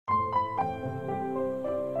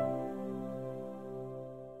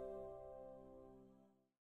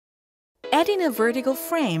Adding a vertical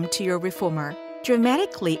frame to your reformer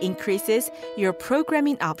dramatically increases your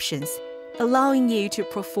programming options, allowing you to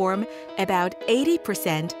perform about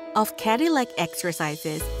 80% of Cadillac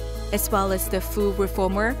exercises, as well as the full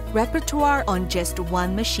reformer repertoire on just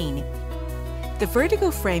one machine. The vertical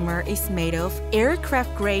framer is made of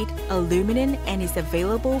aircraft-grade aluminum and is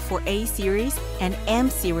available for A-series and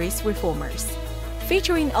M-series reformers,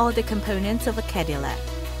 featuring all the components of a Cadillac,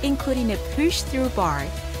 including a push-through bar,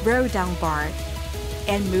 roll-down bar,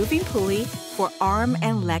 and moving pulley for arm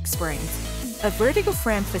and leg springs. A vertical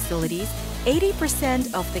frame facilitates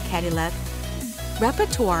 80% of the Cadillac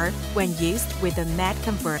repertoire when used with a mat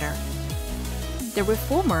converter. The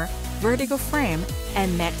reformer, vertical frame,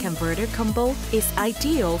 and mat converter combo is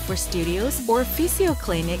ideal for studios or physio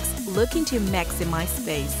clinics looking to maximize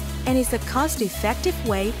space and is a cost-effective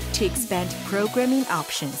way to expand programming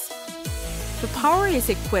options. The tower is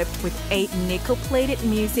equipped with 8 nickel-plated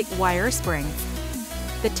music wire springs.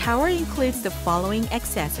 The tower includes the following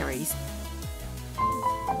accessories: